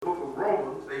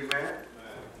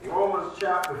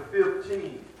chapter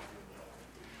 15.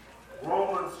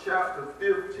 Romans chapter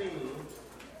 15,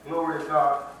 glory to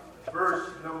God, verse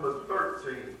number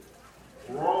 13.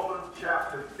 Romans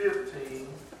chapter 15,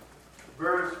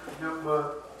 verse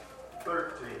number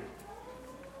 13.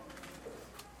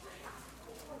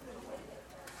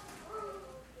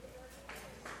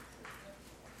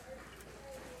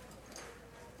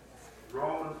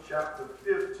 Romans chapter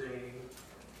 15,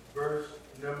 verse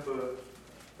number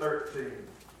 13.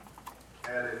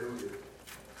 Hallelujah.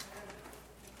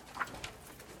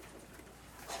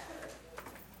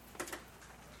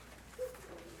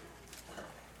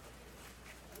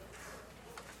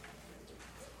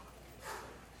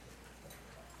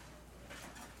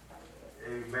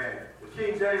 Amen. The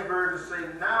King James Version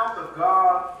say, now the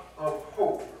God of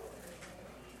hope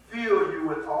fill you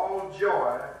with all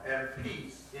joy and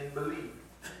peace in believing,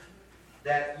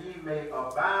 that ye may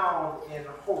abound in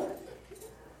hope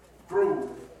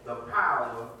through the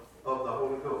power of the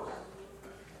Holy Ghost.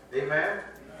 Amen? Amen.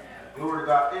 Glory to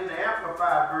God. In the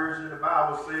Amplified Version, the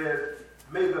Bible says,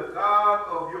 may the God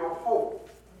of your hope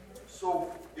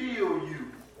so fill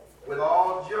you with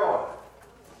all joy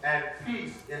and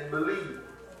peace in believing,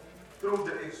 through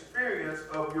the experience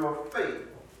of your faith,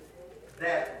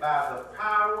 that by the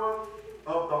power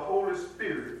of the Holy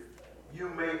Spirit you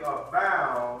may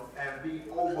abound and be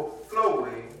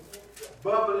overflowing,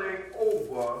 bubbling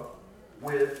over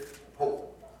with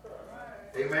hope.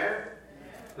 Amen?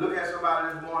 Look at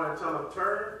somebody this morning and tell them,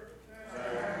 turn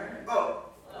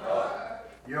up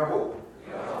your hope.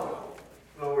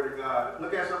 Glory to God.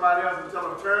 Look at somebody else and tell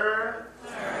them, turn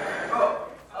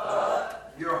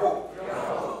up your hope.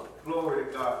 Glory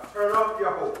to God. Turn up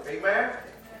your hope. Amen?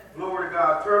 Glory to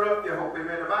God. Turn up your hope.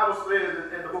 Amen. The Bible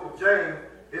says in the book of James,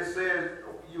 it says,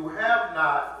 you have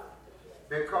not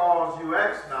because you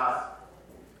ask not,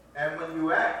 and when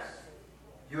you ask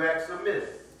amiss.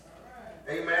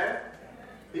 Amen?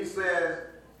 He says,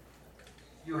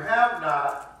 you have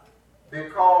not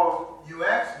because you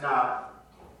ask not,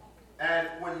 and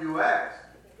when you ask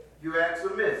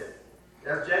amiss.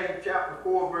 That's James chapter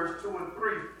 4, verse 2 and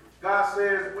 3. God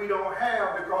says we don't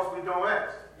have because we don't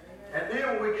ask. And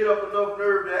then when we get up enough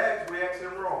nerve to ask, we ask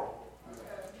him wrong.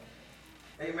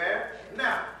 Amen?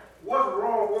 Now, what's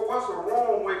wrong? What's a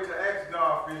wrong way to ask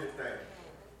God for anything?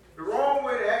 The wrong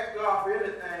way to ask God for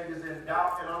anything is in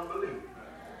doubt and unbelief.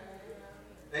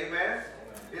 Amen?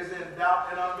 Is in doubt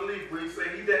and unbelief. Where he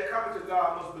say, he that cometh to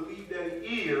God must believe that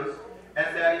he is,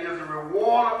 and that he is a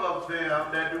rewarder of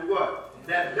them that do what?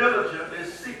 That diligently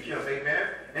seek him. Amen?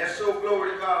 And so,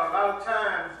 glory to God, a lot of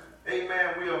times,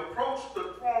 amen, we approach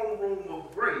the throne room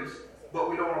of grace, but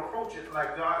we don't approach it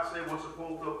like God said we're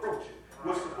supposed to approach it.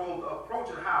 We're supposed to approach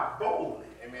it how? Boldly.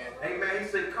 Amen. Amen. He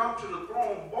said, come to the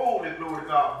throne boldly, glory to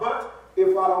God. But if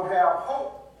I don't have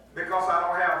hope, because I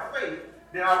don't have faith,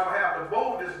 then I don't have the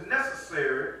boldness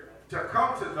necessary to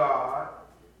come to God,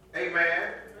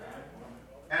 amen,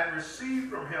 and receive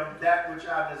from him that which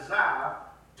I desire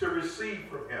to receive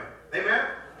from him. Amen?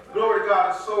 Glory to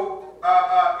God. So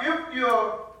if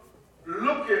you're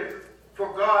looking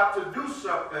for God to do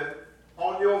something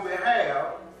on your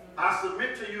behalf, I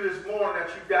submit to you this morning that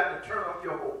you've got to turn up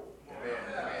your hope.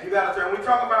 Amen. You got to turn. We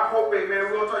talk about hope, amen.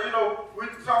 We're going to talk, we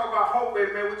talk about hope,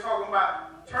 amen. We're talking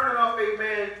about turning up,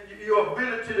 amen, your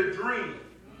ability to dream,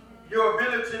 your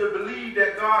ability to believe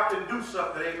that God can do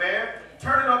something, amen.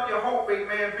 Turning up your hope,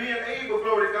 amen. Being able,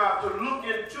 glory to God, to look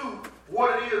into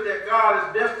what it is that God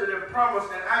has destined and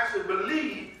promised, and actually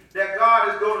believe that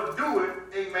God is going to do it,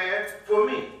 amen, for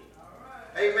me.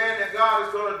 Amen, that God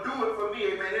is going to do it for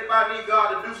me. Amen. Anybody need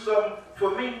God to do something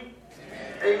for me?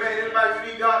 Amen.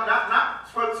 Anybody need God, not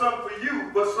for something for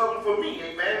you, but something for me.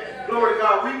 Amen. Glory to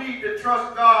God. We need to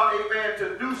trust God, amen,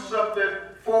 to do something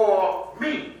for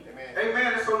me.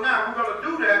 Amen. And so now we're going to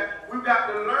do that. We've got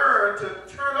to learn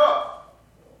to turn up.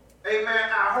 Amen.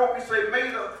 I hope he say,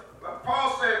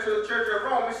 Paul said to the church at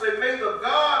Rome, he said, may the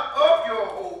God of your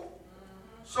hope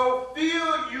so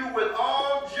fill you with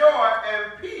all joy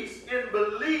and peace in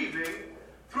believing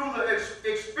through the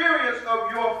experience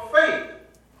of your faith.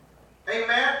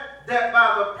 Amen. That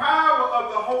by the power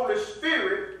of the Holy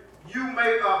Spirit, you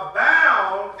may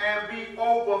abound and be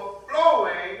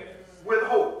overflowing with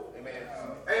hope. Amen.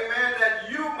 Amen. That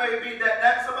you may be,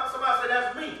 somebody say,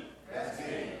 that's me. That's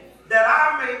me. That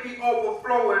I may be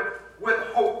overflowing with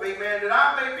hope. Amen. That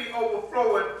I may be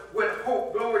overflowing with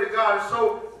hope. Glory to God. And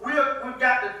so we've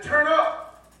got to turn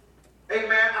up,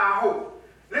 amen, our hope.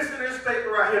 Listen to this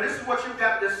statement right here. This is what you've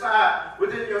got to decide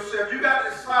within yourself. You got to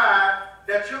decide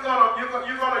that you're gonna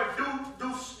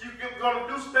you're going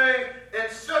to do things in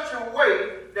such a way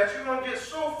that you're going to get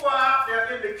so far out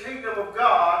there in the kingdom of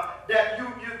God that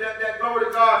that glory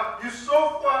to God, you're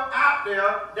so far out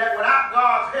there that without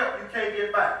God's help you can't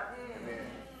get back.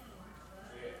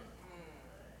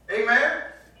 Amen.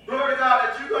 Glory to God,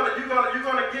 that you're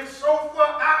gonna get so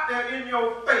far out there in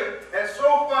your faith and so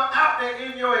far out there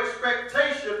in your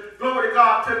expectation, glory to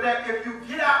God, to that if you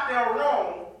get out there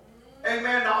wrong,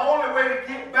 amen, the only way to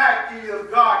get back is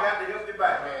God got to help you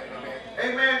back.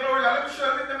 Amen. Glory to God.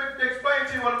 Let me explain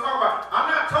to you what I'm talking about. I'm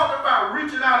not talking about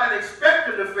reaching out and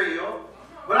expecting to fail,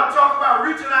 but I'm talking about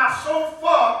reaching out so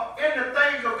far in the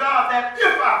things of God that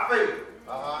if I fail,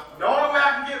 the only way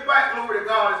I can get back, glory to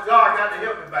God, is God got to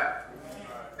help me back.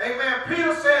 Amen.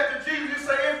 Peter said to Jesus, he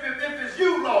said, if it's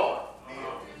you, Lord,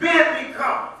 bid me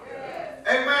come.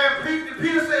 Amen.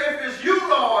 Peter said, if it's you,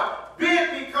 Lord,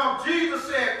 bid me come. Jesus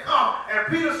said, come. And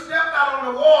Peter stepped out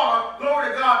on the water,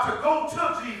 glory to God, to go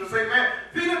to Jesus. Amen.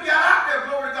 Peter got out there,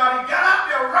 glory to God. He got out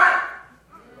there right.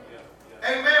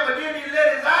 Amen. But then he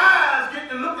let his eyes get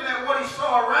to looking at what he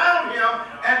saw around him.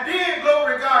 And then,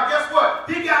 glory to God, guess what?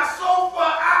 He got so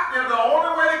far out there, the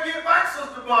only way to get back,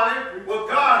 Sister Bonnie, was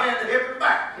God had to help him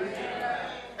back.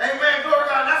 Amen. Glory to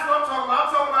God. That's what I'm talking about.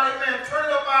 I'm talking about, amen,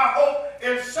 turning up our hope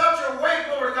in such a way,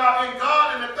 glory to God, in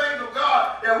God and the things of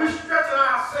God, that we stretching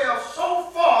ourselves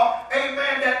so far,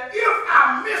 amen, that if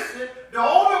I miss it, the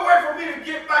only way for me to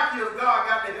get back is God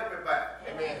got to help me back.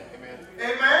 Amen. Amen.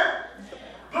 Amen.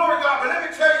 Glory to God. But let me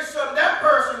tell you something. That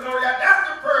person, glory to God, that's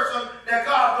the person that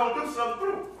God's going to do something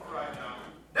through.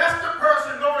 That's the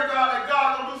person, glory to God, that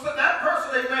God's going to do something. That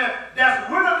person, amen, that's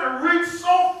willing to reach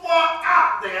so far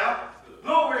out there,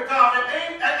 glory to God, that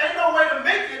ain't no way to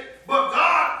make it, but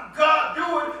God do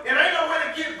it. It ain't no way to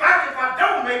get back if I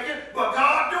don't make it, but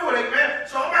God do it, amen.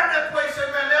 So I'm at that place,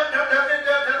 amen. There's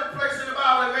a place in the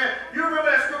Bible, amen. You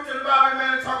remember that scripture in the Bible,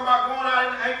 amen, it's talking about going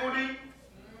out in ankle deep,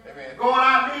 amen, going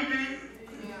out knee deep,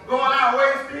 going out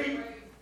waist deep.